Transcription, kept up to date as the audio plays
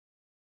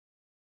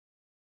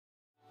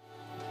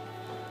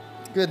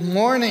Good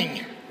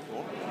morning.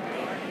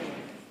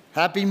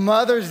 Happy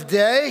Mother's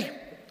Day.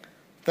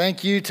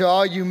 Thank you to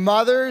all you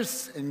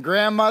mothers and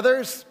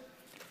grandmothers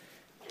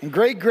and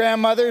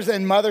great-grandmothers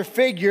and mother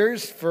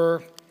figures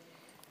for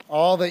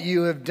all that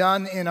you have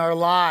done in our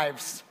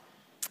lives.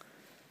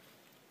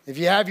 If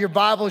you have your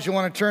Bibles, you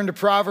want to turn to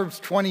Proverbs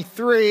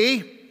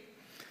 23.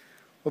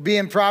 We'll be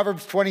in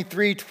Proverbs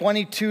 23,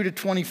 22 to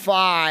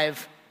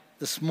 25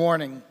 this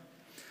morning.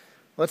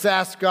 Let's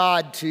ask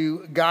God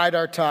to guide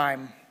our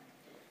time.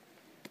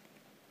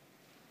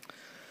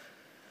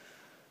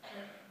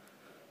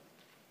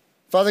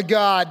 Father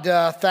God,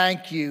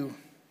 thank you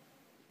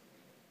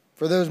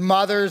for those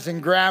mothers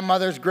and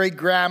grandmothers,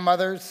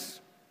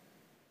 great-grandmothers,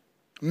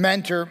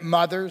 mentor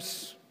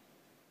mothers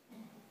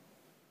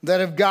that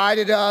have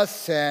guided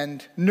us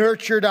and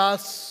nurtured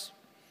us,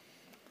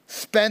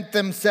 spent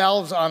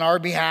themselves on our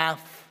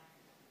behalf.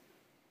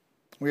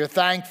 We are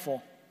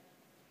thankful.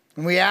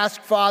 And we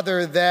ask,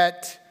 Father,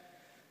 that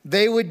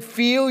they would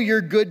feel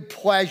your good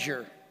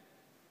pleasure.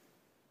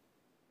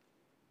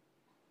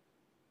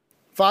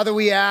 Father,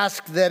 we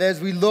ask that as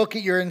we look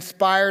at your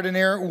inspired and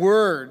inerrant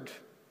word,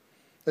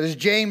 that as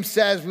James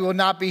says, we will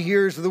not be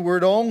hearers of the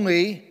word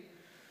only,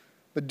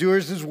 but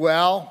doers as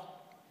well.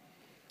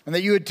 And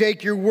that you would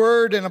take your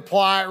word and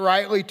apply it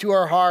rightly to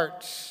our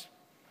hearts.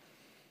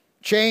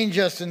 Change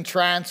us and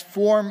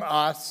transform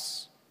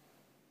us.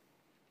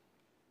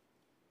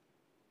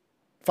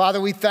 Father,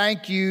 we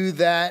thank you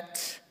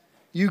that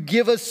you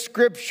give us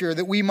scripture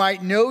that we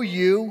might know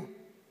you,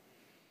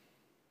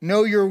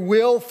 know your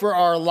will for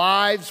our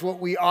lives, what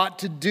we ought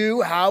to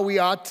do, how we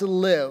ought to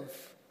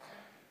live.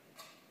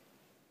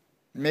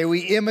 May we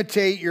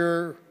imitate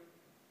your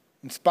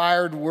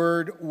inspired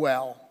word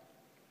well.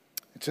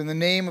 It's in the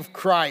name of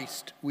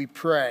Christ we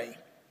pray.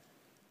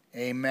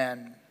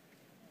 Amen.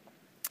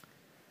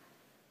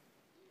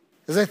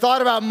 As I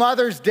thought about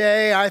Mother's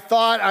Day, I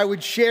thought I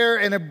would share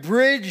an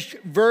abridged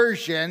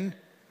version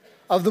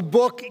of the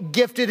book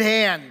Gifted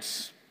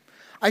Hands.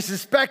 I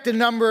suspect a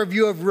number of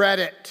you have read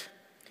it.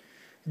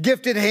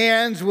 Gifted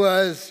Hands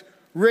was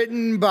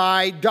written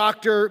by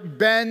Dr.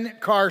 Ben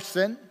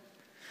Carson.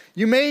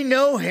 You may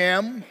know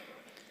him.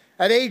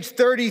 At age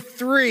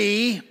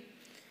 33,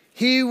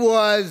 he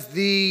was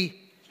the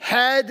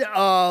head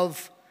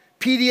of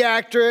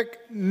pediatric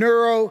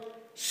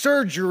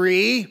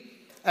neurosurgery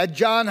at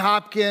Johns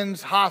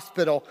Hopkins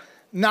Hospital.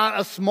 Not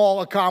a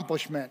small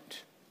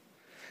accomplishment.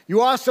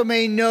 You also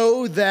may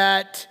know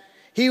that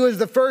he was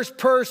the first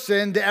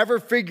person to ever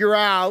figure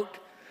out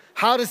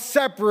how to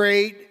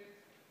separate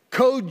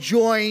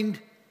co-joined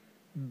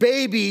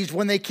babies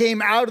when they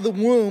came out of the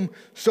womb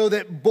so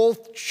that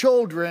both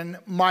children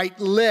might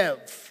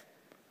live.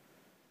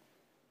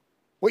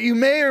 What you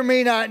may or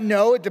may not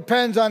know, it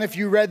depends on if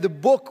you read the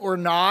book or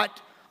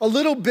not, a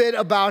little bit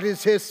about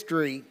his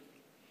history.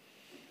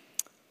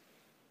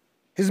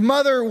 His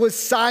mother was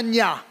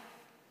Sonia.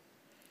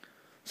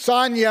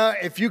 Sonia,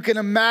 if you can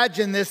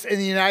imagine this in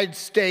the United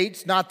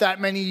States, not that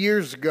many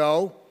years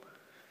ago,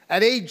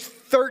 at age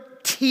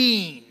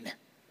 13,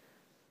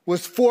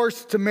 was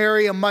forced to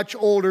marry a much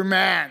older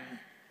man.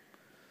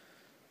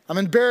 I'm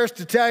embarrassed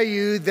to tell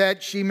you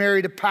that she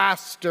married a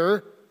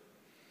pastor,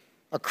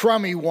 a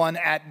crummy one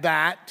at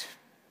that.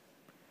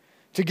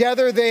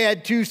 Together they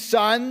had 2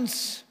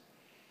 sons,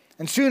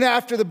 and soon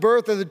after the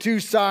birth of the 2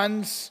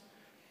 sons,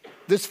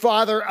 this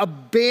father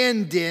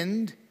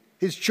abandoned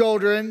his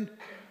children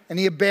and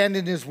he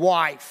abandoned his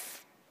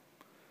wife.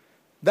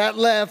 That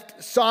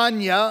left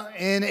Sonia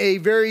in a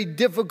very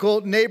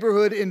difficult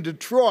neighborhood in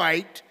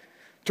Detroit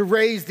to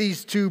raise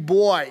these 2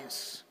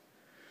 boys.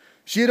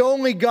 She had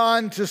only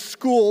gone to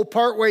school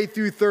partway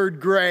through 3rd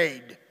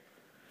grade.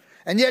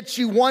 And yet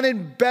she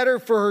wanted better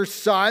for her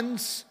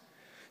sons.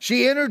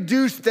 She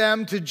introduced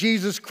them to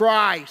Jesus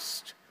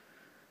Christ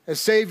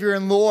as Savior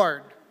and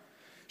Lord.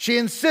 She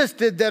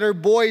insisted that her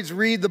boys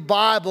read the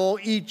Bible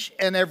each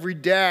and every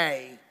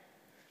day.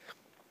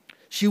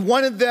 She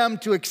wanted them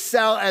to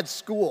excel at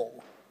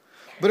school.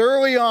 But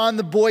early on,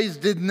 the boys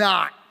did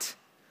not.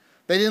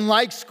 They didn't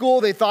like school.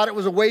 They thought it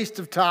was a waste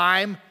of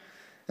time.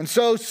 And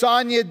so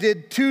Sonia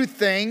did 2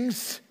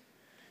 things.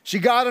 She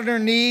got on her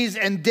knees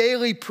and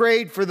daily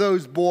prayed for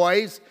those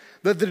boys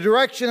that the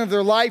direction of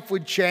their life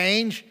would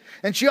change.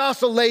 And she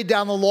also laid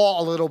down the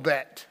law a little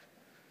bit.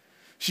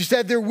 She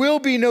said, there will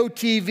be no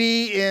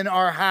TV in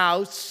our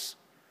house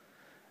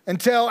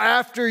until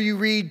after you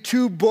read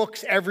 2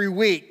 books every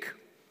week.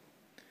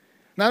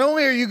 Not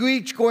only are you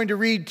each going to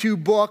read 2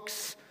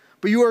 books,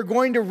 but you are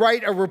going to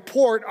write a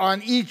report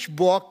on each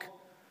book,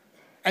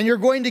 and you're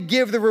going to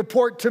give the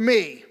report to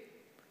me.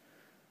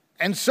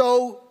 And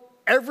so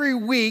every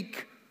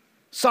week,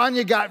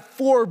 Sonia got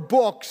 4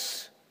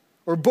 books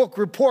or book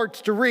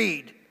reports to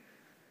read.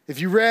 If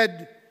you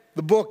read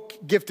the book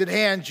Gifted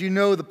Hands, you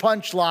know the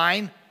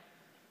punchline.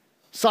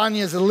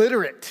 Sonia's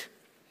illiterate.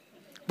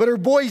 But her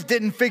boys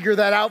didn't figure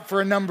that out for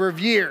a number of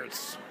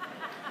years.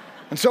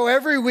 And so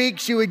every week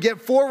she would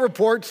get 4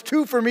 reports,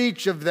 2 from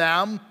each of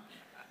them,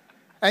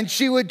 and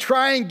she would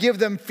try and give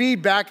them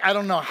feedback. I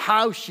don't know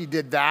how she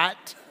did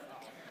that.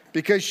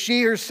 because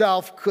she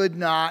herself could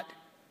not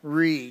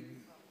read.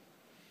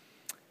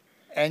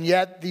 And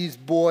yet these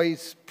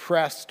boys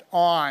pressed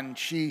on.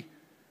 She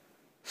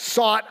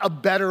sought a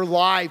better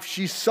life.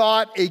 She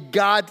sought a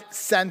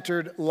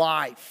God-centered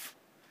life.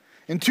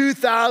 In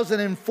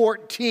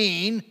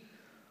 2014,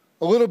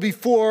 a little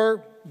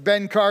before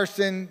Ben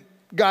Carson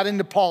got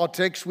into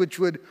politics, which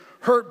would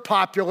hurt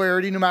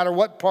popularity no matter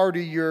what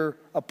party you're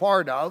a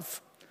part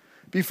of,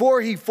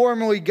 before he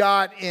formally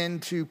got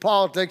into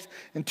politics,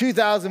 in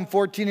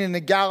 2014 in the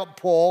Gallup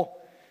poll,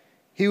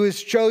 he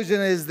was chosen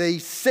as the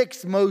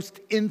 6th most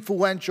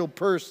influential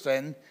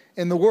person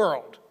in the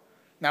world.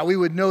 Now, we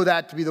would know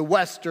that to be the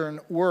Western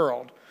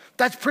world.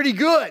 That's pretty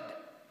good.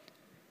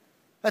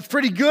 That's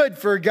pretty good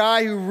for a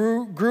guy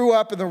who grew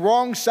up in the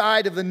wrong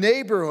side of the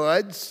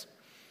neighborhoods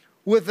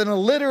with an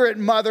illiterate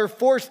mother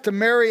forced to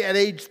marry at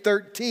age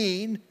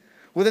 13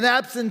 with an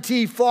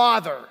absentee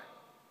father.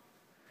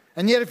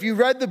 And yet, if you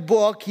read the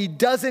book, he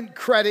doesn't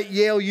credit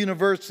Yale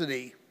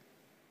University.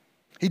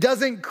 He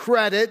doesn't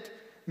credit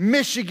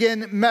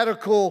Michigan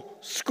Medical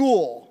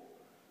School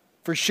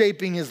for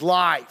shaping his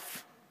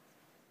life.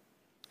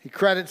 He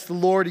credits the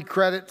Lord, he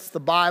credits the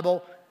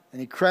Bible,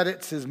 and he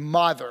credits his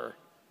mother,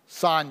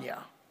 Sonia.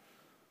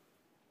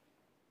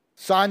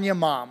 Sonia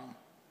Mom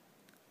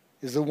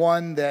is the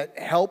one that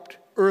helped,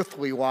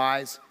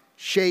 earthly-wise,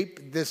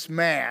 shape this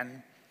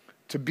man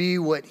to be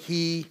what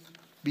he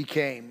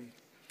became.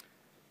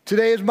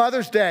 Today is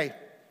Mother's Day.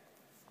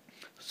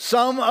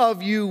 Some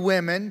of you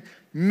women,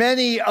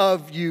 many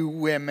of you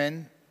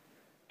women,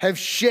 have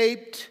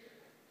shaped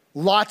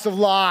lots of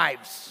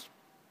lives.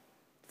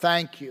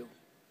 Thank you.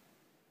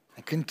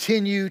 And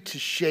continue to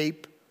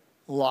shape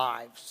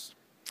lives.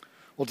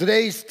 Well,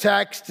 today's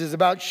text is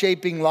about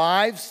shaping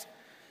lives.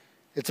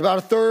 It's about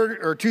a third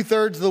or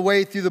 2/3 of the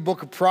way through the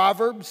book of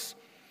Proverbs.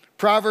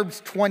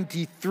 Proverbs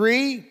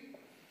 23,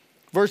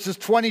 verses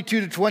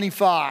 22 to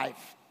 25.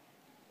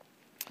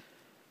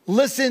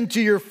 Listen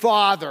to your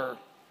father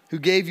who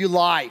gave you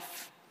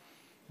life.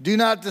 Do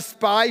not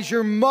despise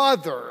your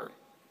mother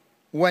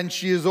when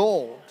she is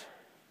old.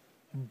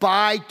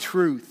 Buy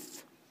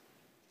truth.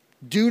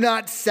 Do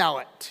not sell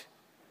it.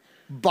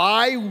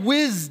 Buy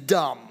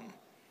wisdom,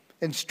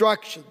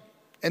 instruction,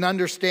 and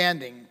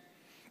understanding.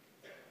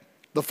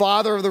 The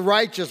father of the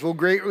righteous will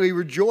greatly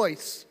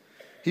rejoice.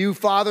 He who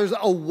fathers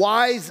a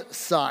wise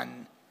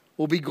son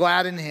will be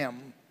glad in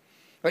him.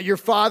 Let your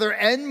father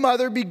and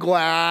mother be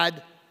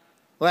glad.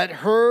 Let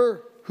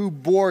her who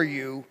bore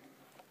you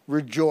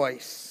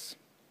rejoice.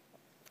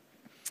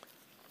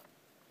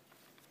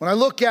 When I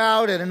look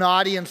out at an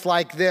audience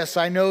like this,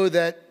 I know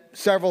that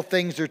several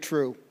things are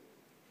true.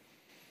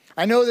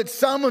 I know that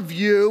some of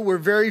you were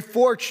very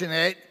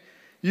fortunate.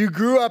 You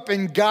grew up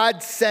in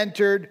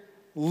God-centered,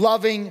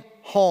 loving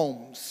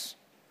homes.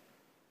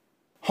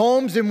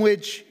 Homes in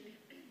which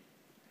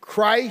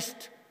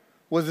Christ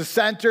was the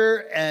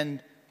center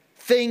and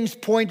things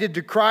pointed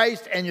to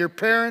Christ and your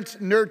parents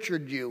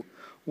nurtured you.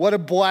 What a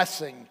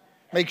blessing.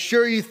 Make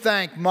sure you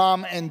thank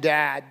mom and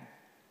dad.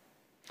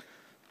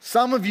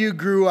 Some of you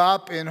grew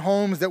up in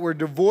homes that were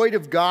devoid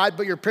of God,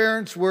 but your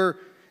parents were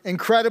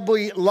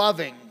incredibly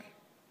loving.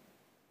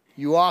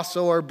 You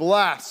also are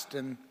blessed,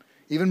 and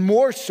even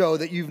more so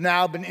that you've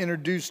now been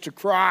introduced to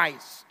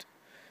Christ.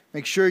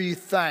 Make sure you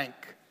thank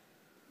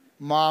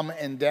mom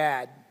and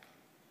dad.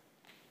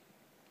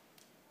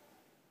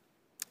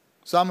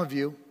 Some of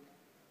you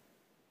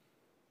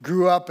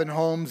grew up in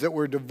homes that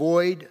were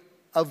devoid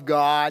of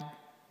God,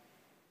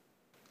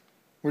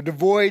 were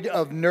devoid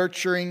of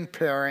nurturing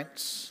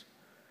parents,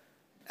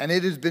 and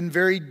it has been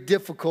very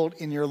difficult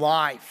in your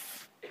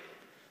life.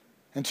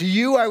 And to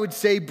you, I would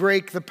say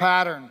break the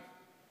pattern.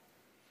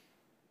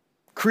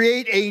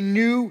 Create a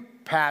new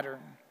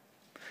pattern.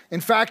 In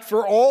fact,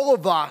 for all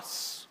of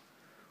us,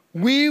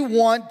 we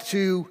want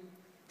to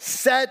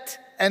set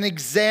an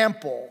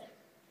example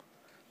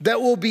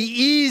that will be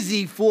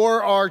easy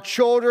for our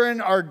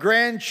children, our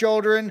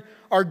grandchildren,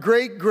 our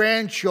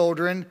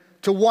great-grandchildren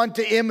to want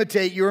to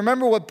imitate. You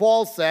remember what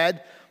Paul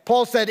said?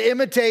 Paul said,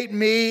 imitate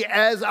me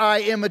as I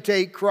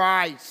imitate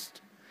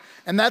Christ.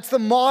 And that's the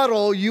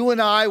model you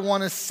and I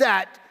want to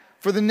set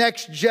for the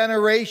next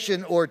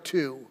generation or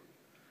two.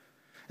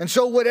 And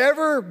so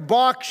whatever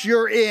box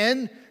you're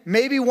in,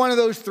 maybe one of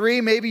those three,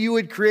 maybe you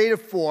would create a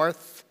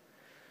fourth.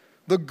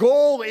 The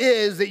goal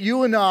is that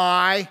you and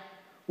I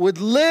would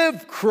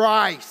live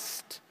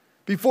Christ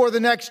before the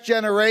next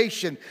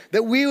generation,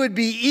 that we would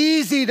be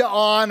easy to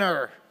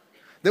honor,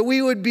 that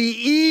we would be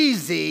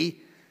easy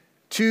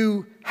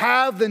to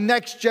have the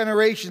next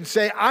generation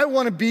say, I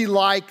want to be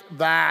like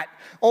that.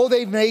 Oh,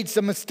 they've made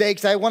some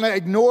mistakes. I want to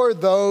ignore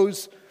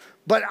those,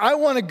 but I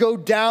want to go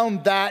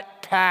down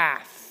that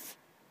path.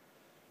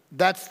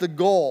 That's the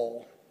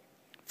goal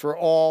for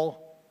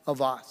all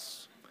of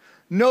us.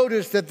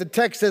 Notice that the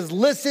text says,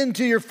 listen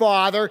to your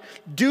father,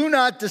 do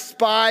not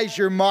despise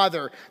your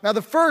mother. Now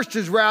the first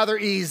is rather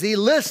easy.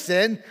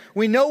 Listen,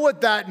 we know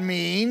what that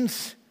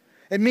means.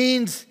 It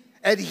means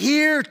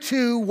adhere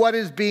to what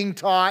is being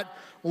taught,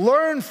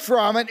 learn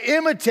from it,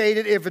 imitate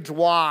it if it's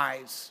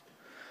wise.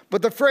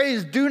 But the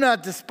phrase do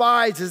not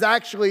despise is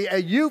actually a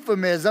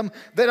euphemism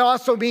that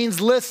also means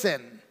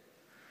listen.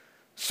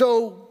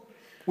 So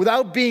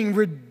without being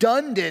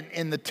redundant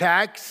in the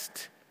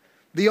text,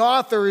 the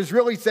author is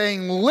really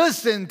saying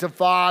listen to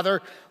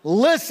father,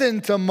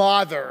 listen to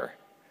mother,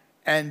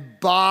 and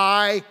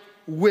by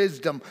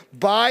wisdom,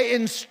 by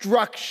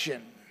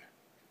instruction.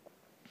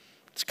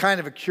 It's kind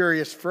of a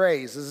curious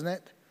phrase, isn't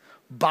it?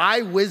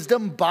 By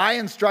wisdom, by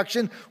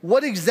instruction.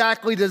 What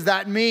exactly does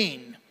that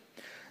mean?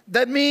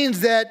 That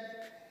means that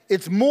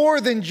it's more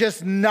than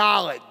just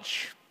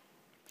knowledge.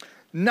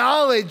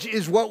 Knowledge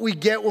is what we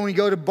get when we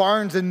go to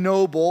Barnes &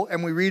 Noble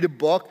and we read a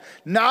book.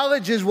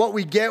 Knowledge is what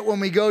we get when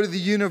we go to the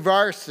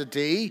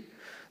university.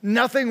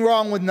 Nothing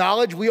wrong with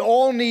knowledge. We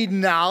all need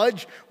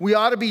knowledge. We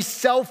ought to be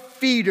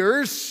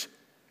self-feeders.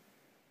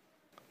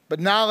 But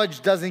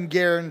knowledge doesn't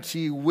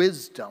guarantee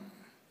wisdom.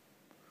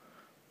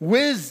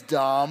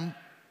 Wisdom,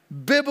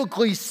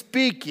 biblically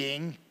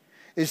speaking,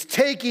 is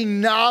taking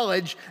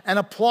knowledge and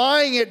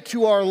applying it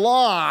to our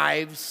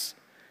lives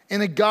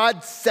in a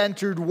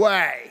God-centered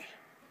way.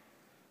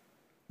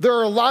 There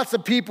are lots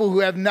of people who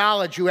have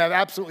knowledge who have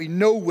absolutely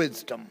no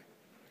wisdom.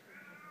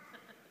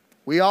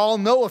 We all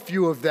know a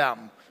few of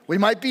them. We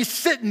might be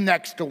sitting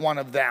next to one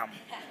of them.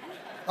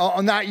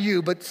 Oh, not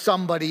you, but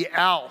somebody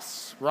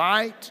else,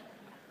 right?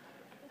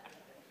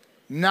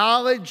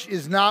 Knowledge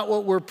is not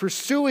what we're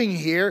pursuing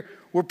here.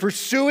 We're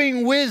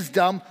pursuing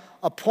wisdom,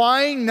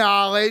 applying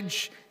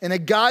knowledge in a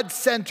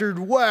God-centered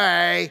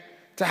way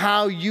to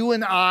how you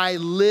and I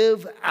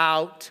live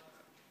out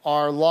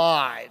our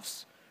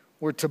lives.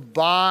 We're to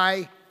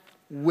buy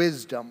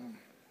wisdom.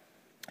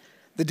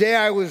 The day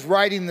I was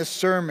writing the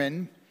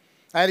sermon,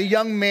 I had a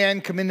young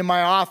man come into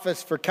my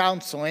office for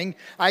counseling.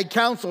 I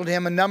counseled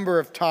him a number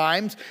of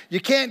times.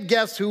 You can't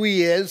guess who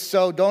he is,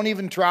 so don't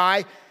even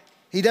try.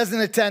 He doesn't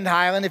attend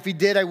Highland. If he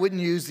did, I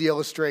wouldn't use the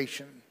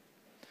illustration.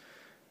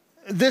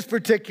 This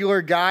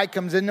particular guy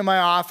comes into my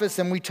office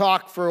and we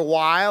talk for a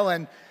while,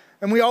 and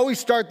we always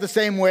start the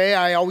same way.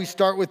 I always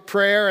start with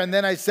prayer, and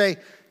then I say,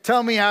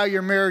 tell me how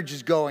your marriage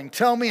is going.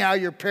 Tell me how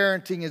your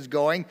parenting is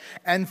going.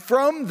 And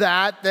from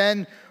that,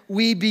 then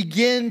we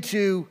begin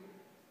to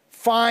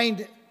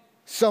find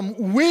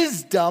some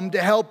wisdom to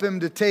help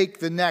him to take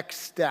the next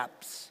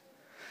steps.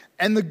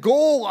 And the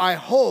goal, I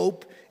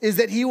hope, is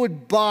that he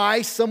would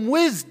buy some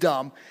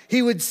wisdom.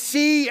 He would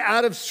see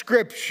out of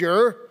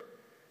Scripture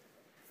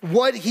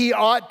what he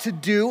ought to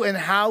do and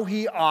how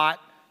he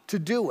ought to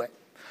do it.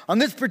 On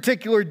this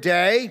particular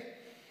day,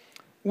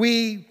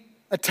 we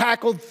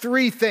tackled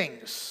three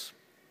things.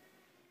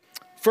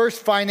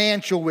 First,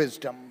 financial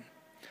wisdom.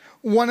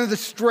 One of the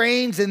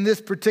strains in this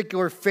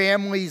particular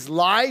family's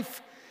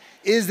life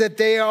is that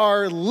they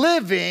are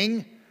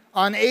living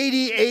on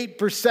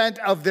 88%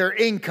 of their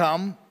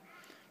income,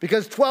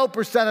 because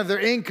 12% of their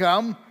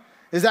income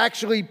is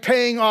actually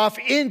paying off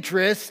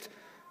interest.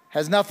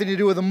 Has nothing to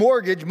do with a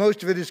mortgage.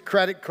 Most of it is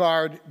credit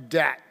card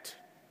debt.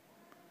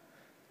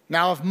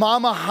 Now, if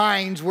Mama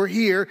Hines were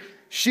here,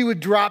 she would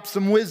drop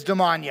some wisdom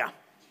on you.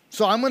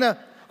 So I'm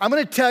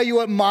gonna tell you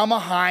what Mama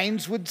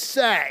Hines would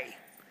say,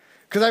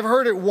 because I've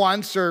heard it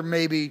once, or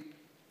maybe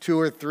 2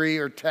 or 3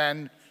 or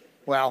 10.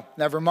 Well,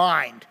 never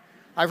mind.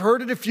 I've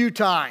heard it a few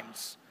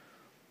times.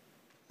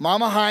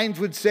 Mama Hines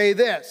would say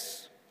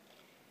this: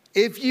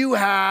 if you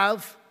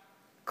have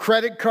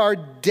credit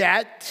card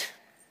debt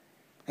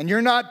and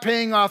you're not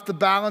paying off the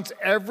balance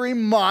every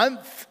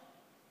month,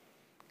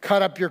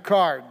 cut up your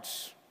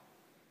cards.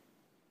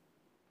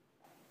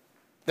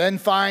 Then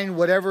find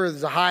whatever is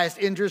the highest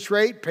interest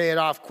rate, pay it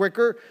off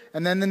quicker,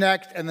 and then the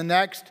next and the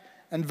next,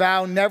 and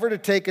vow never to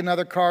take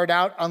another card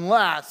out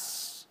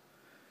unless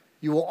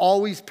you will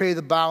always pay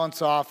the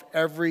balance off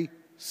every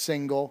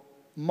single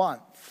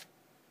month.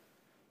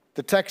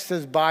 The text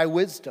says, buy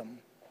wisdom.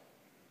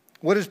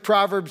 What does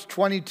Proverbs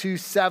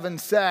 22:7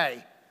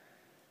 say?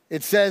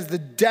 It says the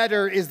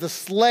debtor is the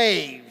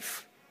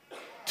slave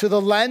to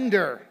the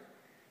lender.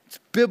 It's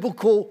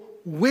biblical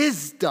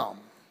wisdom.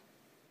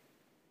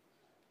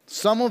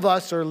 Some of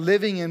us are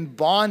living in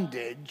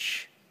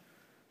bondage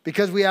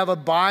because we have a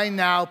buy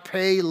now,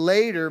 pay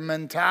later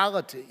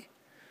mentality.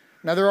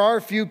 Now, there are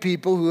a few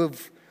people who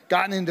have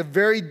gotten into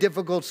very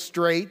difficult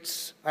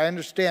straits. I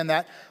understand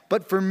that.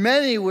 But for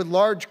many with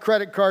large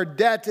credit card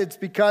debts, it's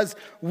because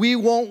we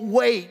won't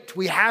wait.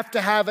 We have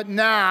to have it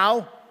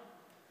now.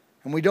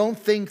 And we don't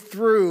think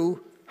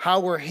through how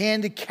we're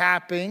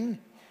handicapping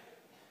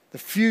the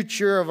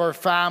future of our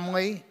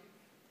family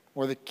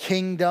or the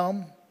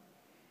kingdom.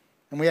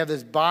 And we have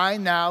this buy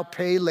now,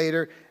 pay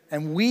later,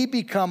 and we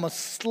become a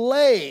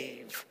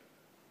slave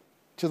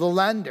to the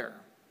lender.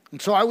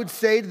 And so I would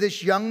say to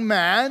this young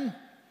man,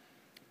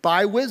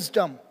 buy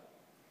wisdom.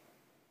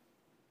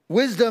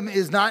 Wisdom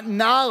is not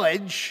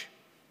knowledge.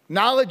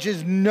 Knowledge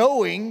is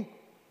knowing.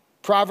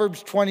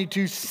 Proverbs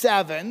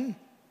 22:7.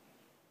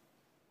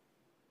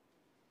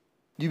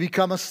 You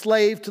become a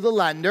slave to the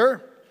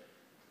lender.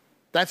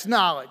 That's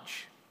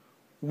knowledge.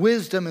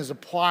 Wisdom is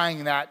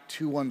applying that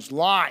to one's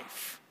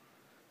life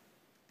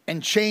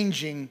and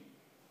changing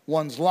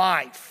one's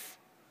life.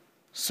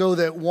 so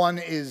that one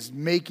is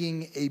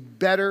making a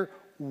better,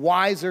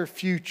 wiser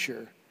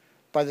future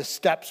by the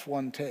steps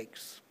one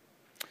takes.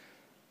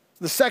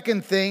 The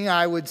second thing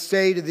I would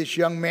say to this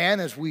young man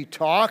as we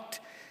talked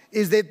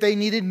is that they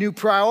needed new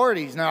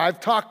priorities. Now, I've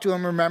talked to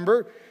him,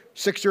 remember,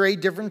 6 or 8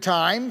 different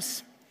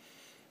times,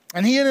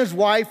 and he and his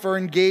wife are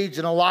engaged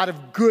in a lot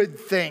of good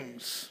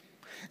things.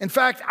 In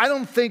fact, I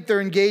don't think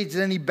they're engaged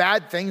in any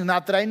bad things,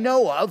 not that I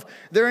know of.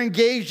 They're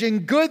engaged in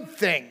good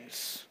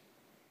things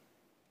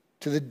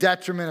to the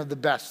detriment of the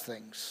best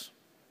things.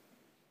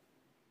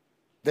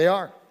 They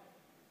are.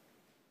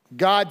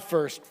 God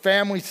first,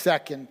 family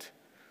second,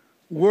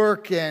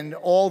 work and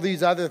all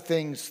these other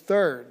things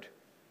third.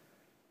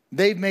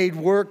 They've made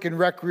work and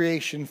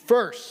recreation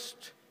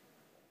first.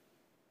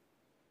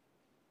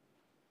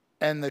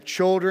 And the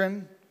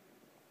children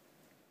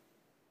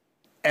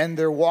and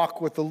their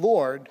walk with the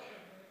Lord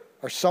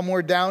are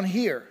somewhere down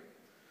here.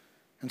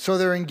 And so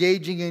they're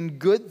engaging in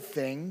good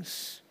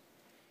things,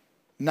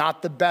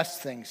 not the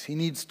best things. He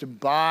needs to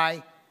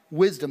buy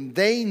wisdom.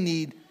 They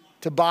need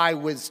to buy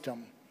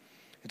wisdom.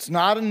 It's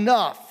not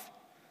enough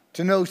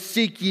to know,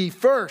 seek ye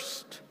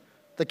first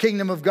the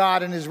kingdom of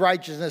God and his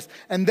righteousness,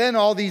 and then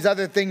all these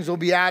other things will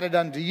be added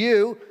unto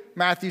you.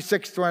 Matthew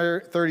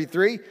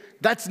 6:33.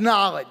 That's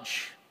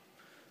knowledge.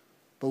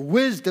 But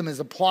wisdom is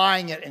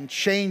applying it and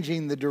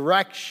changing the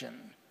direction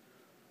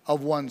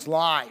of one's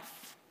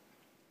life.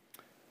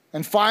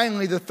 And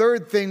finally, the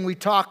third thing we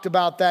talked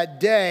about that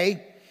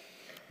day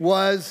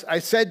was, I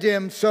said to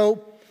him,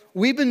 so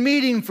we've been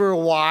meeting for a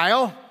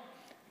while.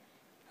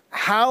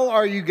 How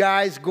are you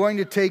guys going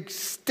to take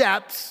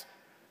steps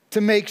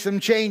to make some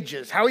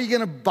changes? How are you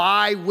going to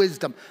buy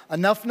wisdom?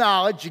 Enough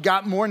knowledge. You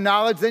got more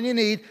knowledge than you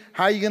need.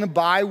 How are you going to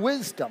buy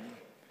wisdom?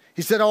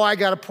 He said, oh, I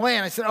got a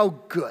plan. I said, oh,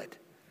 good.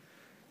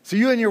 So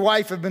you and your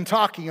wife have been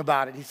talking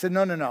about it. He said,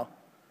 no.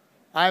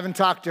 I haven't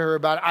talked to her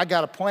about it. I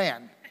got a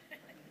plan.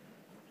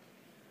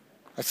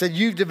 I said,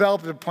 you've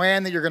developed a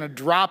plan that you're going to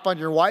drop on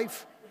your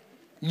wife?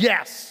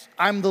 Yes,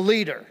 I'm the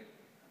leader.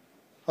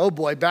 Oh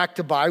boy, back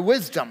to buy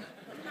wisdom.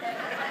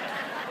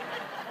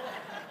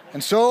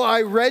 And so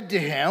I read to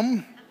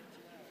him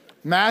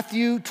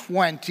Matthew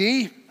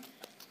 20,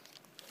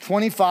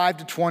 25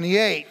 to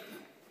 28.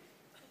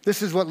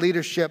 This is what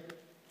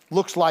leadership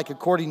looks like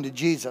according to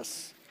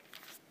Jesus.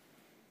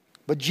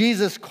 But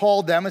Jesus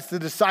called them, it's the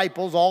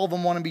disciples, all of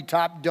them want to be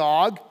top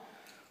dog.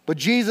 But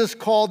Jesus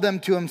called them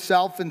to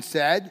himself and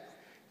said,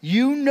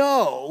 you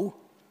know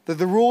that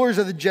the rulers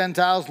of the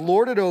Gentiles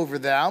lord it over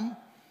them,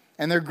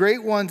 and their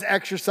great ones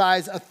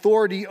exercise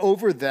authority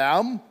over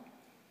them.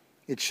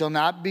 It shall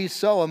not be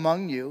so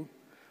among you.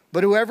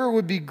 But whoever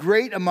would be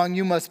great among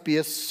you must be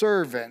a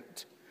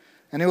servant,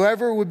 and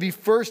whoever would be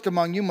first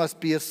among you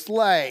must be a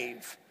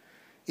slave.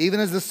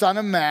 Even as the Son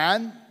of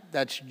Man,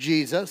 that's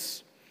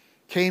Jesus,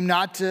 came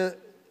not to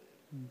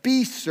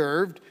be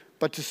served,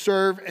 but to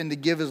serve and to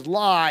give his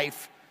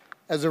life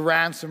as a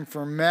ransom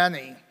for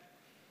many.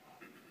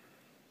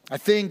 I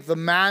think the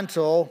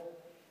mantle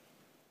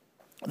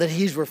that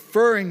he's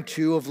referring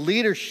to of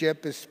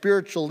leadership is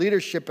spiritual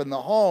leadership in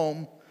the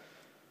home,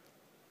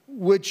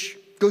 which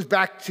goes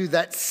back to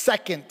that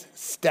second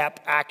step,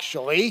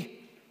 actually,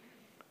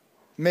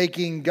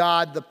 making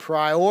God the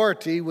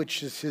priority,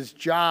 which is his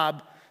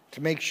job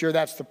to make sure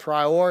that's the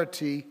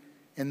priority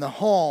in the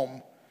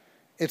home.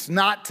 It's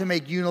not to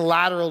make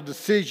unilateral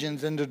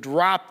decisions and to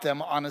drop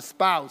them on a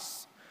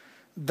spouse.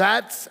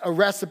 That's a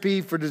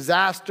recipe for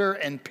disaster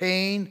and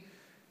pain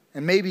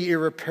and maybe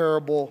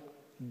irreparable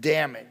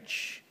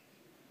damage.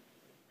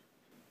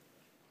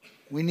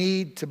 We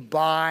need to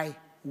buy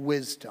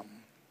wisdom.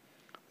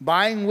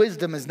 Buying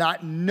wisdom is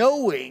not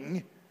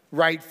knowing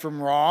right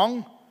from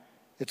wrong.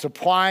 It's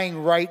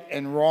applying right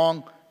and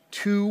wrong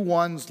to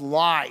one's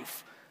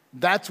life.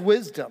 That's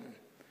wisdom.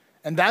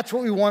 And that's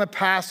what we want to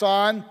pass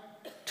on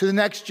to the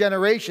next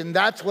generation.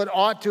 That's what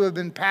ought to have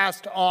been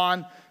passed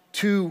on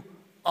to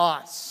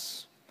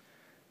us.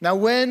 Now,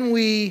 when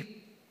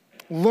we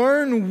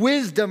learn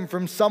wisdom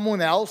from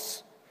someone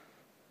else,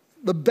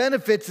 the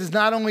benefits is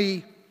not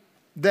only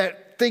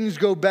that things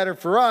go better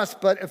for us,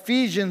 but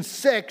Ephesians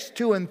 6,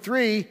 2 and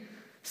 3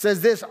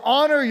 says this,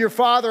 honor your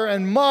father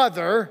and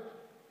mother.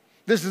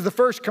 This is the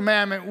first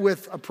commandment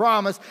with a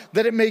promise,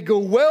 that it may go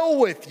well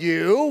with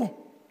you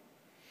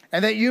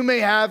and that you may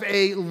have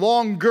a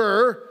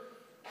longer,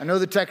 I know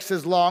the text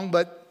says long,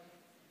 but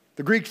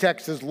the Greek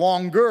text says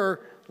longer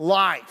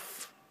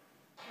life.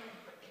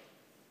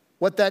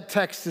 What that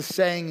text is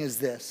saying is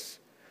this.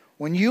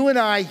 When you and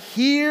I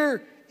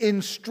hear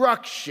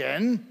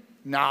instruction,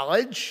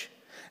 knowledge,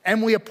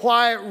 and we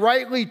apply it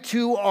rightly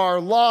to our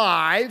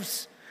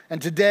lives,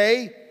 and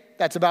today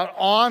that's about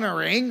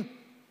honoring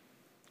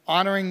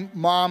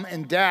mom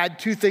and dad,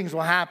 two things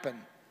will happen.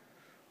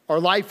 Our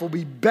life will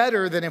be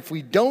better than if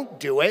we don't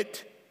do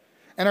it,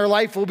 and our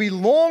life will be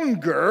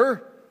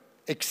longer,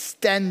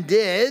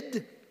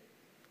 extended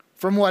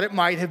from what it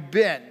might have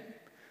been.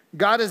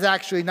 God is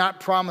actually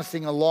not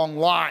promising a long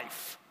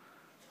life.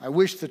 I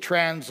wish the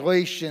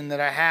translation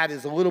that I had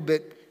is a little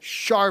bit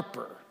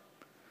sharper.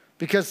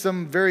 because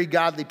some very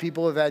godly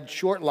people have had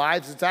short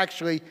lives. It's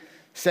actually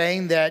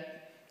saying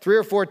that 3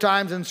 or 4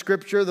 times in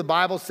Scripture, the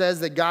Bible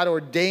says that God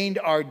ordained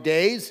our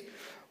days,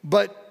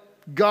 but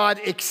God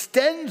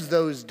extends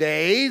those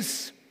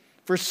days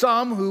for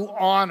some who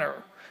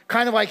honor.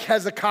 Kind of like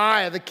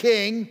Hezekiah, the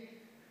king.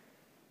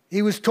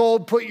 He was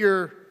told, put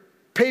your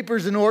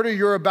papers in order,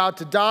 you're about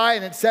to die.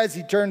 And it says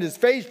he turned his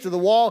face to the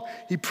wall.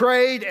 He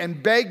prayed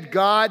and begged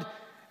God.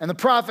 And the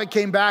prophet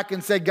came back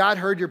and said, God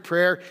heard your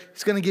prayer.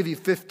 He's going to give you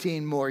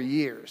 15 more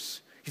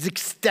years. He's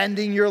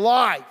extending your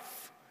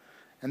life.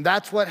 And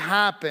that's what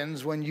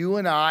happens when you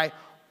and I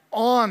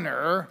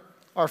honor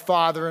our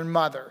father and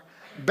mother.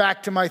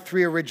 Back to my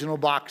 3 original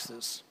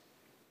boxes.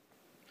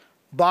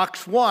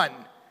 Box 1,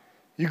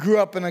 you grew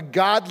up in a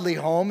godly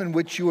home in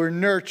which you were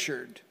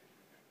nurtured.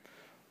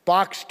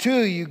 Box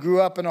 2, you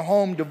grew up in a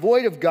home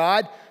devoid of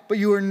God, but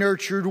you were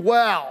nurtured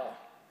well.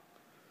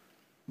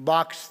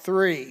 Box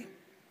 3,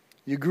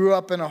 you grew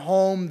up in a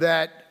home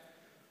that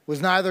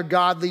was neither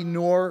godly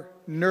nor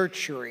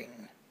nurturing.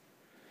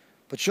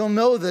 But you'll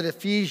know that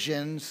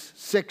Ephesians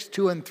 6,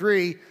 2, and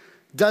 3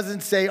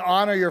 doesn't say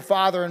honor your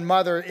father and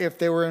mother if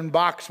they were in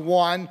box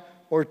 1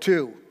 or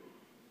 2.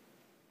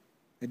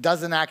 It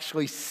doesn't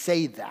actually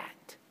say that.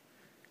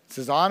 It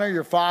says honor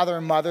your father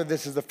and mother.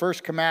 This is the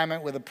first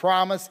commandment with a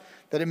promise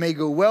that it may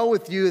go well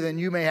with you, then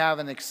you may have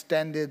an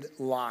extended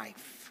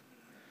life.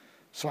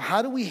 So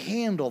how do we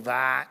handle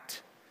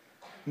that,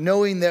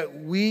 knowing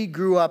that we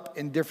grew up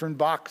in different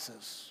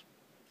boxes?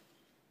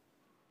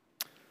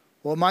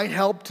 Well, it might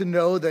help to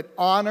know that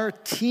honor,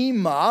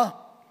 tima,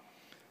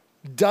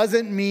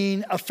 doesn't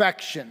mean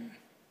affection.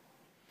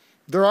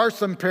 There are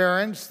some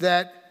parents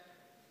that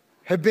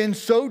have been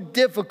so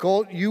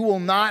difficult, you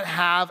will not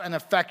have an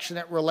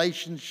affectionate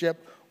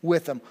relationship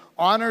with them.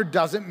 Honor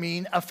doesn't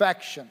mean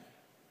affection.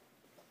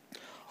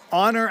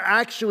 Honor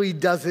actually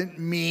doesn't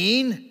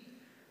mean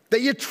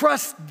that you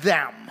trust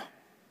them.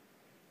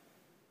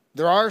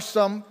 There are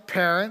some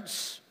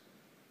parents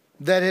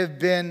that have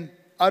been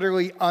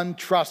utterly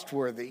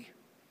untrustworthy.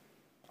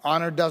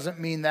 Honor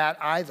doesn't mean that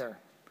either.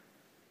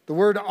 The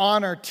word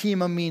honor,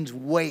 tima, means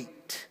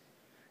weight.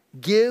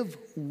 Give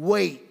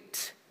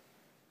weight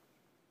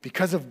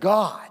because of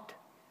God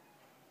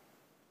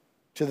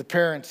to the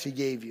parents he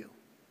gave you.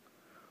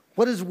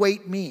 What does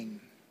weight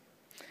mean?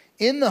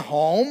 In the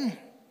home,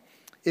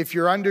 if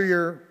you're under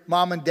your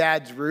mom and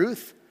dad's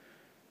roof,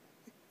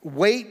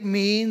 weight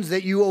means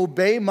that you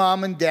obey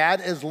mom and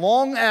dad as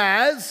long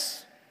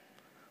as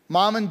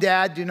mom and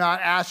dad do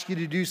not ask you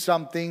to do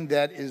something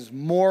that is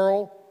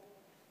moral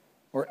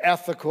or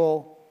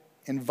ethical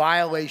in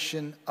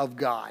violation of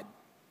God.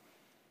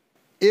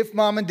 If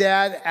mom and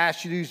dad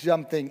ask you to do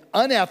something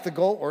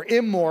unethical or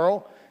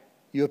immoral,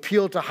 you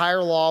appeal to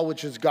higher law,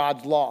 which is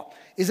God's law.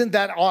 Isn't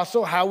that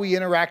also how we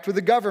interact with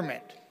the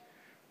government?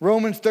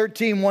 Romans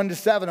 13,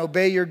 1-7,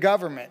 obey your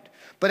government.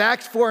 But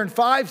Acts 4 and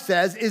 5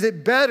 says, is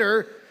it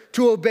better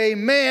to obey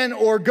man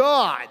or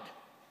God?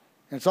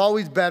 And it's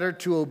always better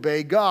to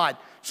obey God.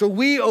 So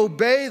we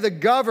obey the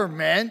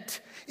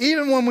government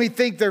even when we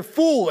think they're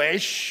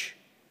foolish,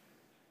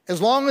 as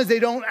long as they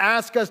don't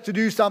ask us to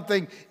do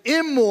something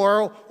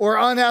immoral or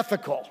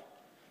unethical.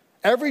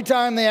 Every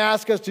time they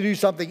ask us to do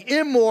something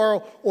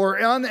immoral or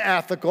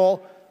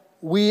unethical,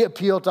 we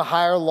appeal to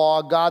higher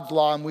law, God's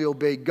law, and we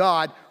obey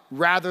God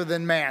rather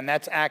than man.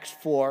 That's Acts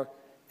 4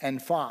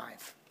 and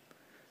 5.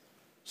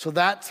 So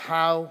that's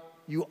how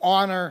you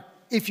honor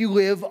if you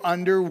live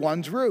under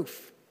one's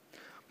roof.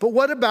 But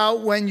what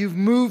about when you've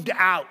moved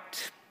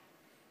out?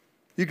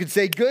 You could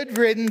say, good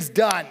riddance,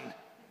 done.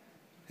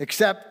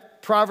 Except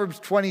Proverbs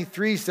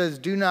 23 says,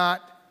 do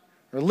not,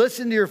 or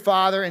listen to your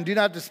father and do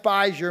not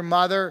despise your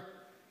mother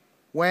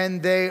when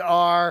they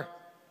are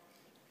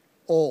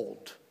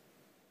old.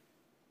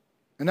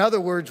 In other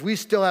words, we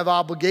still have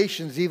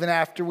obligations even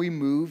after we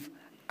move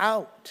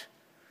out.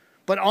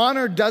 But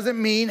honor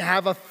doesn't mean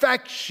have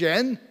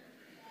affection,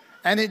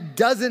 and it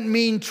doesn't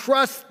mean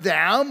trust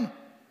them.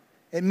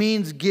 It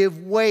means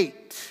give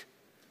weight.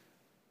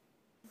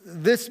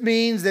 This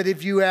means that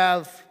if you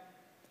have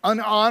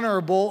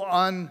unhonorable,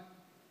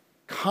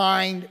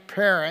 unkind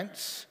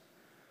parents,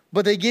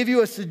 but they give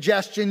you a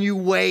suggestion, you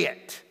weigh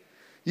it.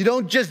 You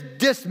don't just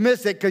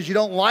dismiss it because you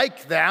don't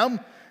like them.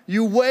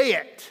 You weigh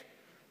it.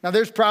 Now,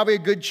 there's probably a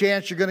good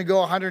chance you're going to go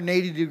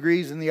 180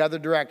 degrees in the other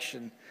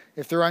direction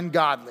if they're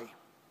ungodly.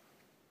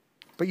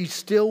 But you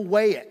still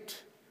weigh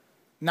it.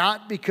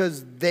 Not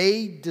because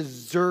they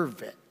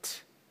deserve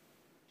it,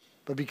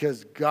 but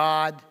because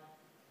God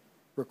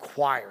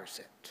requires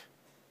it.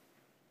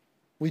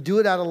 We do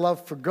it out of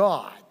love for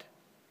God,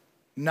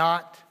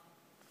 not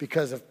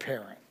because of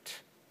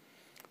parent.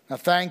 Now,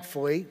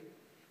 thankfully,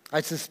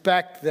 I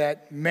suspect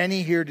that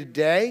many here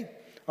today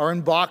are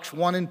in box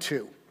 1 and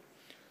 2.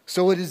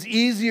 So it is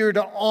easier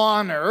to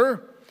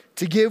honor,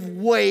 to give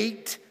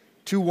weight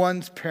to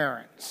one's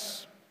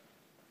parents.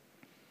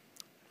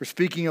 We're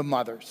speaking of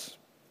mothers.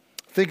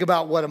 Think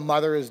about what a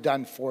mother has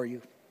done for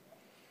you.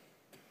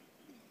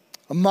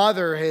 A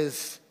mother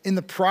has, in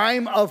the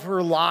prime of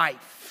her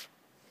life,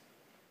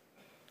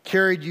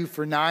 carried you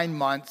for 9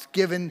 months,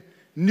 given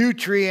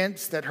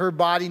nutrients that her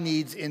body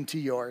needs into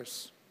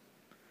yours.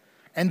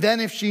 And then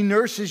if she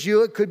nurses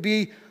you, it could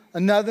be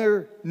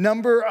another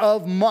number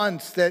of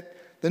months that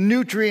the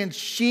nutrients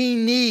she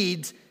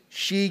needs,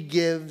 she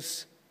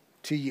gives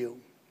to you.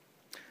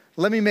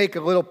 Let me make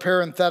a little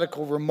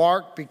parenthetical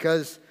remark,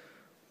 because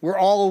we're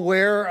all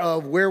aware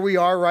of where we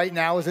are right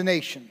now as a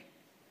nation.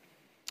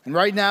 And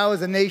right now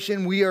as a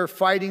nation, we are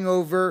fighting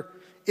over,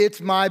 it's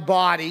my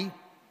body.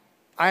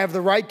 I have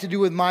the right to do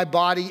with my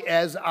body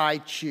as I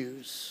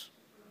choose.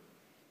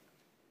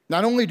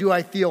 Not only do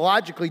I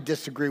theologically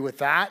disagree with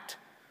that,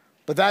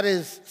 but that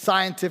is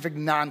scientific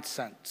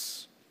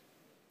nonsense.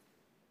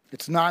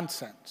 It's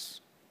nonsense.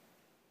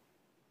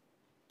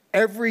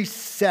 Every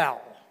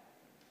cell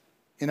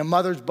in a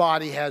mother's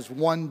body has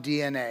one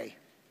DNA.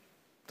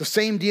 The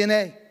same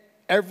DNA,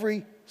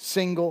 every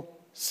single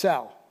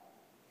cell.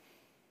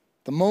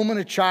 The moment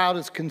a child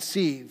is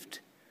conceived,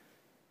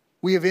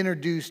 we have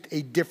introduced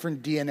a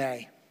different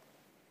DNA.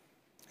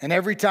 And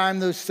every time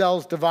those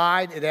cells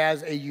divide, it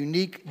has a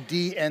unique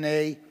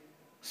DNA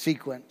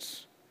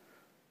sequence.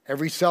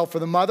 Every cell for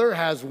the mother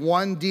has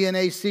one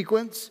DNA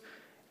sequence.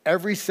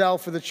 Every cell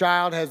for the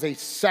child has a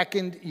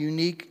second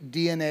unique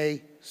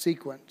DNA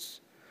sequence.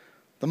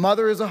 The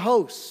mother is a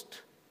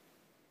host,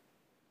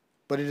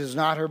 but it is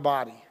not her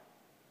body.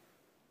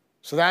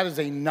 So that is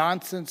a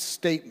nonsense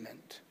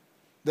statement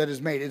that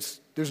is made.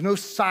 There's no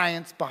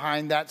science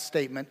behind that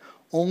statement,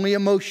 only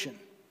emotion.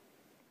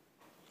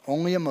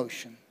 Only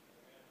emotion.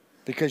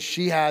 Because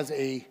she has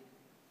a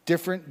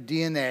different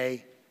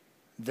DNA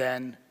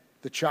than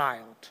the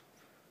child.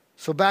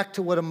 So back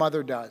to what a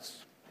mother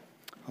does.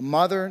 A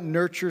mother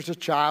nurtures a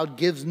child,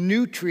 gives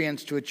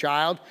nutrients to a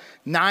child,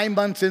 9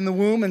 months in the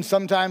womb and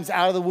sometimes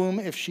out of the womb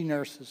if she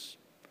nurses.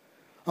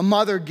 A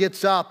mother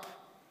gets up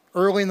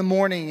early in the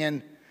morning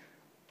and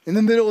in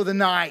the middle of the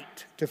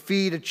night to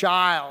feed a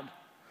child.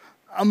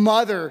 A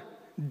mother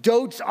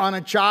dotes on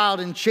a child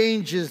and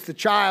changes the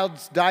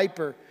child's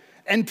diaper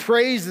and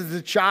praises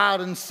the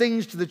child and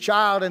sings to the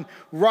child and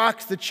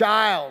rocks the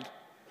child.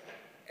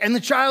 And the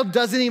child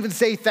doesn't even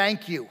say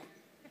thank you.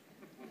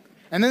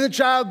 And then the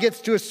child gets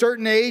to a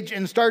certain age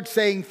and starts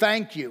saying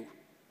thank you.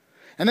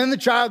 And then the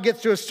child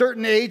gets to a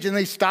certain age and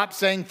they stop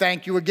saying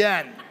thank you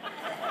again.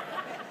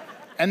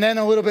 And then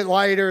a little bit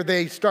later,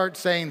 they start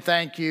saying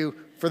thank you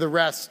for the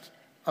rest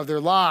of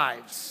their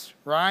lives,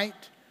 right?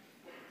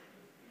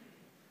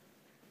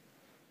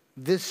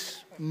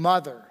 This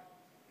mother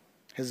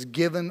has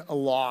given a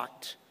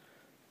lot.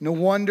 No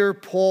wonder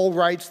Paul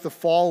writes the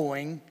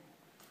following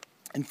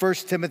in 1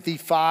 Timothy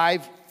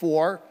 5,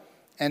 4,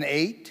 and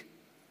 8.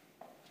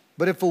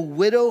 But if a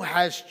widow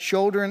has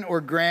children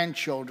or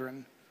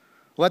grandchildren,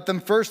 let them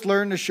first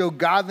learn to show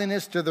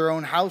godliness to their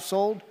own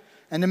household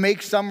and to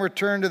make some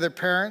return to their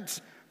parents,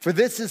 for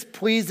this is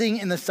pleasing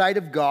in the sight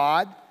of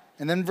God.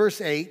 And then verse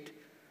 8,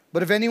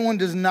 but if anyone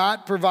does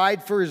not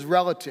provide for his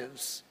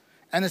relatives,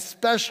 and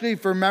especially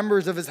for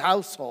members of his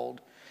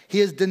household, he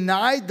has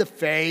denied the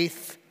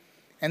faith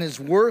and is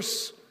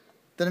worse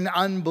than an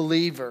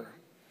unbeliever.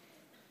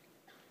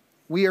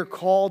 We are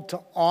called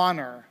to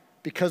honor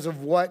because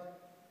of what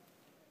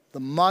the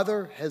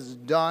mother has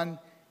done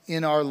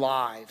in our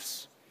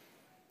lives.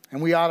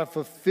 And we ought to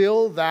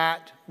fulfill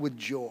that with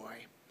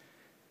joy.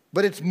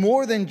 But it's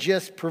more than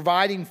just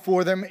providing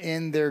for them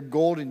in their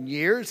golden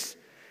years.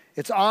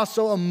 It's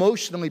also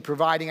emotionally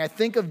providing. I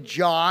think of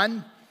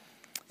John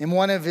in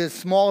one of his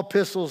small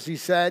epistles. He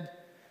said,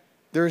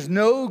 there is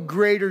no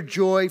greater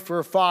joy for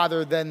a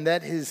father than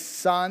that his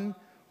son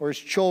or his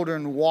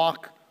children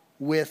walk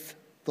with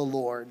the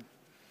Lord.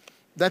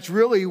 That's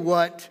really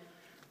what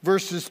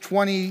verses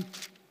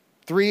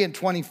 23 and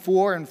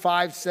 24 and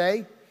 5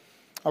 say.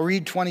 I'll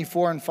read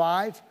 24 and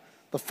 5.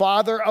 The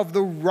father of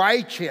the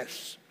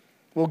righteous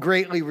will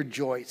greatly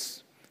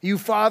rejoice. You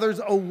fathers,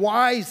 a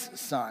wise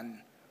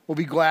son will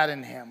be glad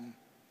in him.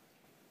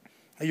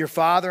 Let your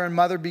father and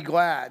mother be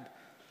glad.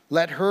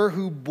 Let her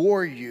who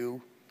bore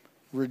you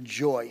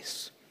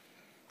rejoice.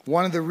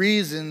 One of the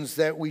reasons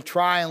that we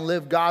try and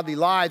live godly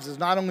lives is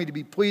not only to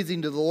be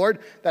pleasing to the Lord,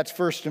 that's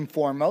first and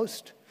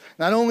foremost.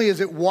 Not only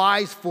is it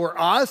wise for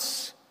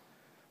us,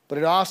 but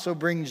it also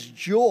brings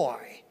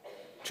joy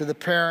to the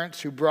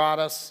parents who brought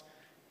us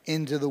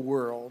into the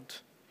world.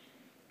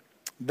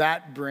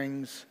 That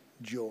brings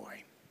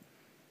joy.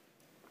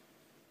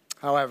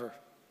 However,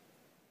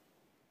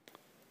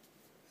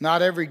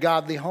 not every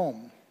godly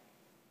home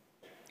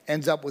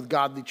ends up with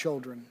godly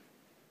children.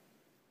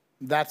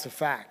 That's a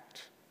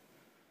fact.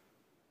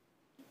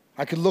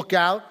 I could look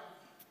out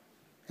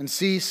and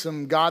see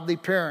some godly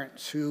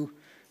parents who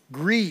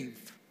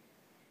grieve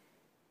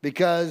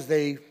because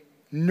they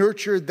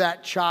nurtured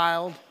that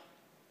child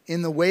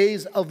in the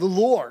ways of the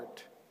Lord.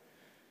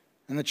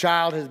 And the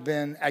child has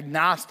been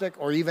agnostic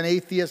or even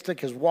atheistic,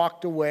 has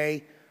walked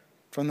away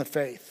from the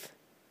faith.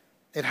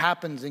 It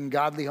happens in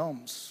godly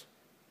homes.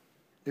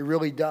 It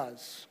really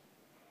does.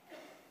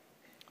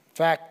 In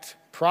fact,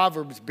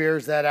 Proverbs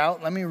bears that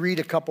out. Let me read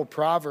a couple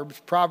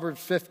Proverbs. Proverbs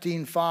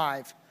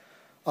 15:5.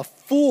 A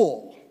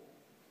fool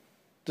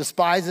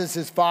despises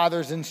his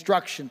father's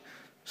instruction.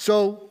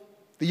 So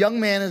the young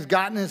man has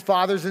gotten his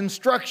father's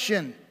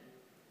instruction,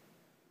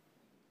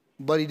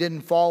 but he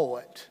didn't follow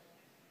it.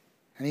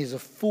 And he's a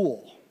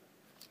fool.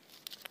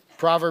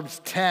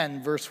 Proverbs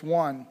 10, verse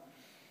 1.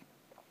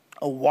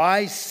 A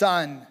wise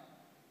son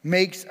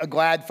makes a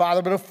glad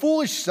father, but a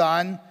foolish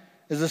son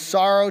is a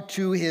sorrow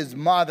to his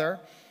mother.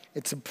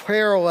 It's a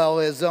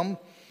parallelism,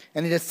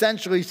 and it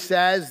essentially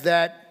says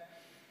that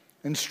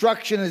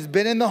instruction has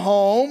been in the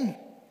home,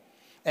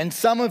 and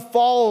some have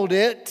followed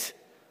it,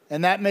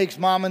 and that makes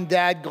mom and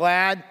dad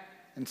glad,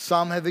 and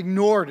some have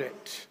ignored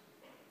it,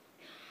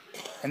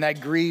 and that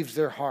grieves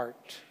their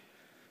heart.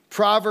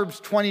 Proverbs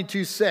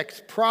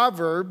 22:6.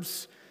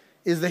 Proverbs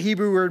is the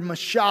Hebrew word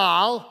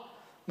mashal.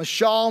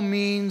 Mashal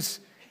means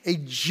a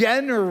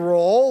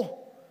general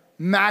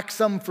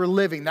maxim for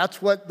living.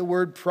 That's what the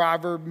word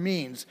proverb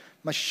means.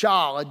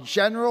 Mashal, a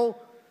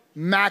general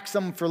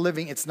maxim for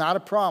living. It's not a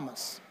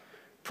promise.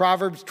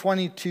 Proverbs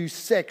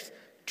 22:6.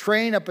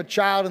 Train up a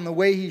child in the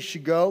way he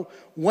should go.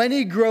 When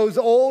he grows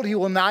old, he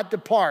will not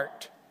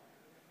depart.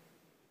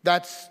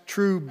 That's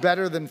true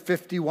better than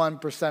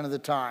 51% of the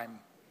time.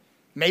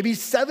 Maybe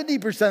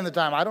 70% of the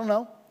time, I don't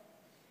know.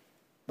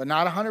 But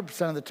not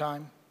 100% of the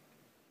time.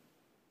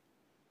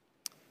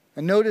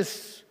 And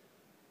notice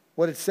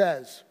what it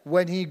says.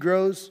 When he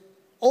grows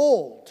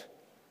old.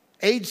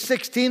 Age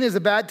 16 is a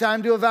bad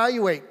time to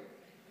evaluate.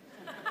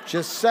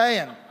 Just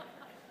saying.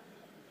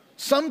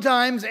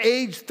 Sometimes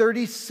age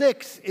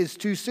 36 is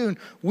too soon.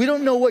 We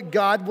don't know what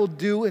God will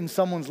do in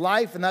someone's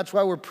life, and that's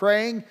why we're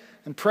praying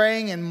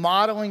and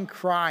modeling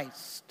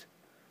Christ.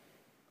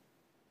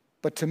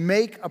 But to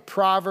make a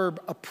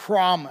proverb a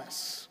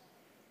promise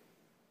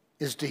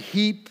is to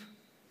heap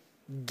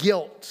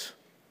guilt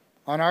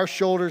on our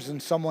shoulders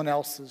and someone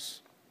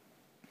else's.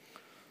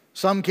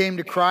 Some came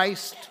to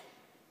Christ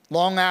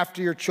long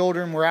after your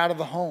children were out of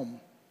the home.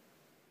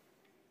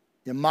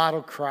 You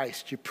model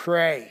Christ, you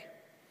pray,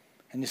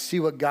 and you see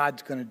what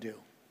God's going to do.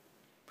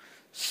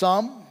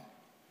 Some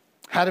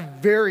had a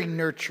very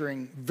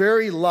nurturing,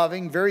 very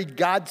loving, very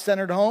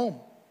God-centered home.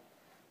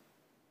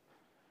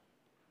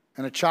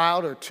 And a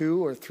child or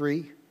two or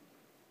three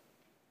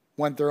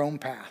went their own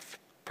path.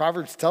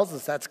 Proverbs tells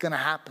us that's going to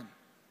happen.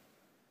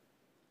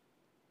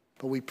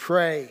 But we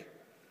pray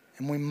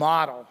and we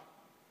model.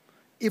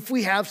 If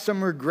we have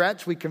some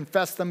regrets, we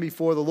confess them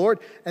before the Lord,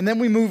 and then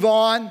we move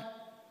on.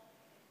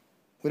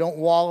 We don't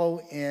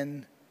wallow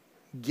in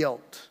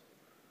guilt.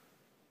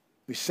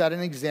 We set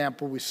an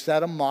example, we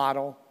set a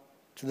model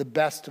to the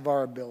best of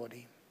our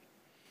ability.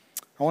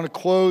 I want to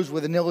close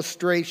with an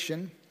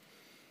illustration.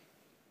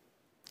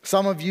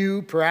 Some of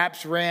you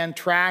perhaps ran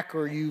track,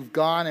 or you've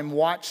gone and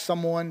watched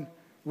someone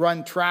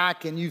run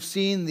track, and you've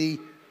seen the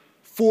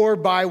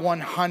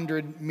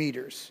 4x100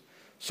 meters.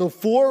 So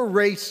 4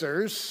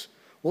 racers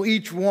will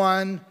each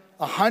run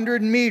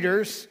 100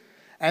 meters,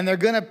 and they're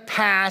going to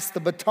pass the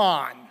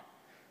baton.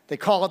 They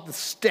call it the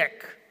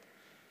stick.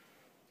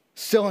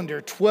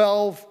 Cylinder,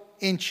 12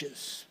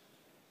 inches.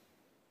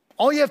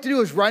 All you have to do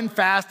is run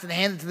fast and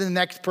hand it to the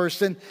next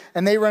person,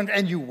 and they run,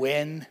 and you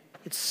win.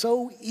 It's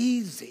so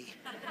easy.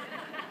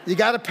 You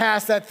got to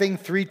pass that thing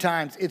 3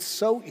 times. It's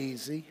so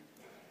easy.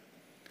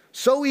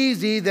 So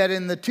easy that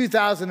in the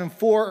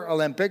 2004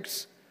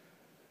 Olympics,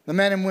 the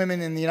men and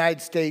women in the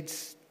United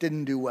States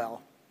didn't do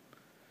well.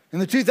 In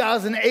the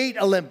 2008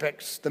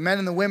 Olympics, the men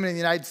and the women in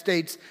the United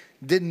States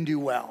didn't do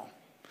well.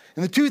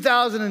 In the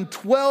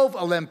 2012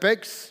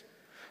 Olympics,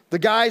 the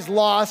guys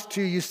lost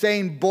to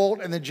Usain Bolt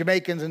and the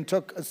Jamaicans and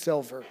took a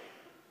silver.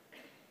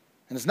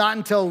 And it's not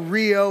until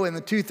Rio in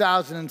the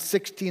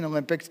 2016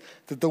 Olympics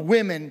that the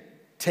women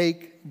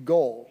take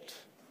gold.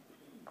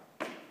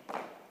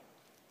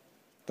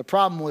 The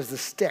problem was the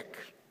stick.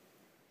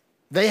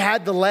 They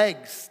had the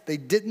legs. They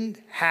didn't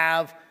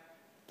have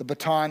the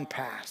baton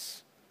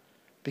pass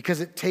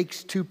because it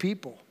takes 2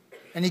 people.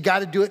 And you got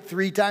to do it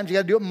 3 times. You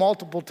got to do it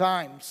multiple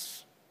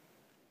times.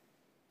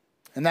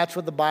 And that's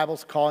what the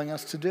Bible's calling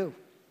us to do.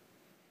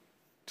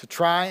 To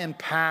try and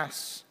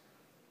pass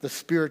the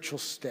spiritual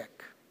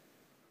stick.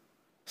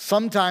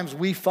 Sometimes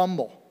we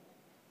fumble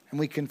and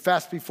we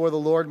confess before the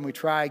Lord and we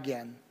try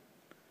again.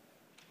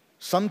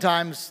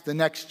 Sometimes the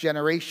next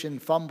generation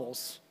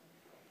fumbles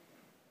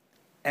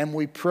and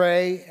we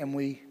pray and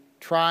we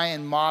try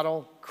and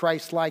model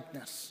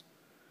Christ-likeness.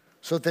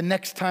 So that the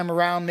next time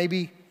around,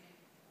 maybe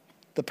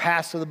the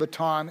pass of the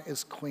baton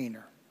is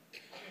cleaner.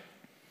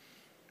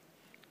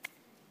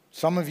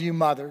 Some of you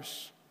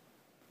mothers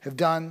have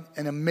done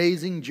an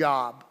amazing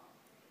job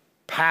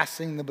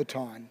passing the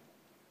baton.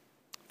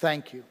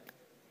 Thank you.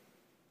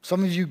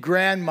 Some of you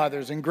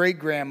grandmothers and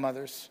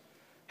great-grandmothers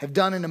have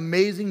done an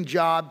amazing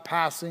job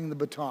passing the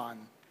baton.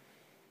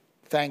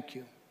 Thank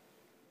you.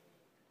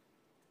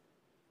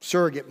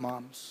 Surrogate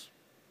moms,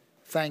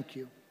 thank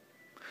you.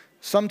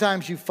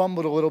 Sometimes you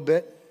fumbled a little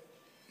bit.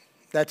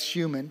 That's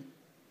human.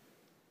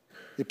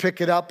 You pick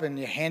it up and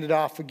you hand it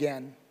off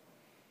again.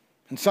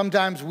 And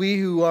sometimes we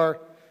who are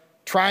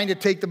trying to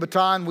take the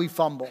baton, we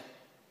fumble.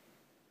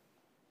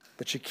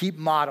 But you keep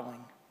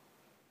modeling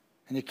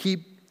and you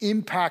keep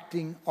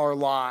impacting our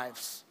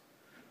lives.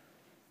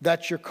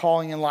 That's your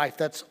calling in life.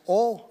 That's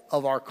all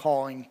of our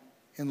calling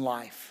in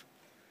life.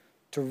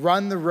 To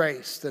run the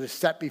race that is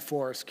set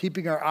before us,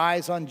 keeping our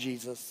eyes on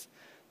Jesus,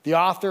 the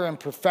author and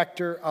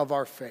perfecter of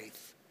our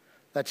faith.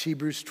 That's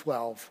Hebrews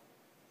 12,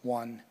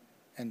 1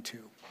 and 2.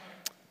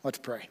 Let's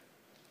pray.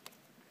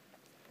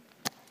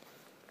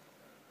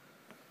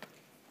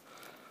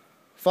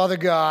 Father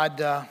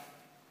God,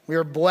 we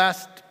are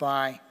blessed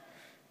by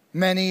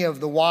many of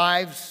the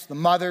wives, the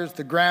mothers,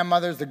 the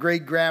grandmothers, the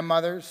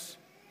great-grandmothers,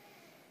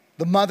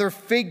 the mother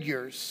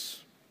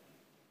figures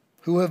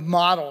who have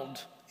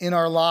modeled in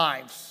our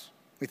lives.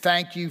 We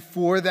thank you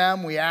for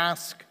them. We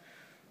ask,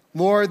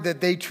 Lord, that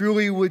they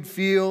truly would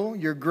feel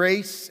your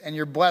grace and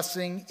your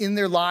blessing in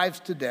their lives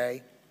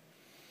today.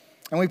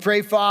 And we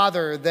pray,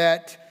 Father,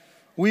 that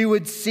we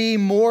would see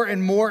more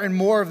and more and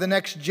more of the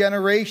next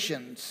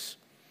generations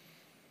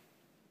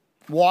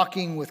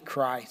walking with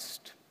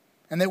Christ,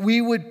 and that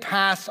we would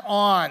pass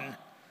on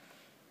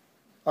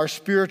our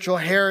spiritual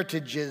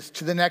heritages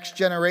to the next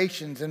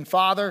generations. And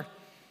Father,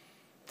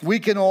 we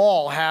can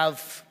all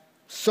have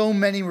so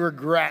many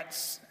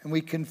regrets, and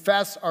we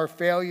confess our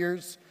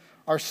failures,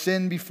 our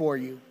sin before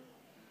you.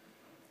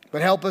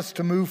 But help us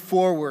to move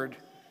forward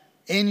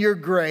in your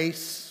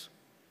grace,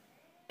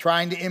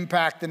 trying to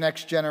impact the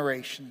next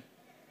generation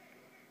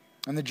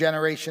and the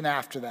generation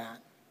after that.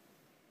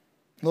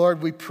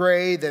 Lord, we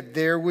pray that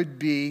there would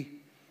be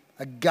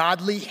a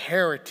godly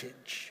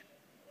heritage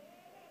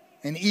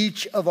in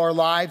each of our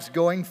lives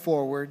going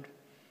forward.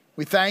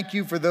 We thank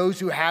you for those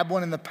who had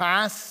one in the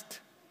past,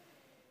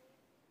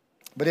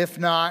 but if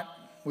not,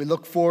 we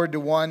look forward to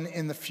one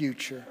in the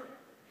future.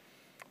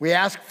 We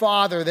ask,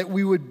 Father, that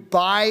we would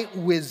buy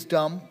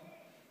wisdom,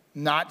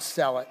 not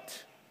sell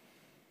it.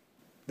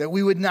 That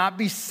we would not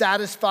be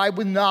satisfied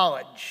with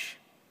knowledge,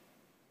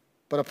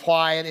 but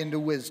apply it into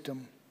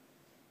wisdom.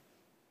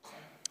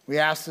 We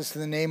ask this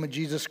in the name of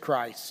Jesus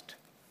Christ.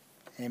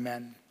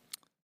 Amen.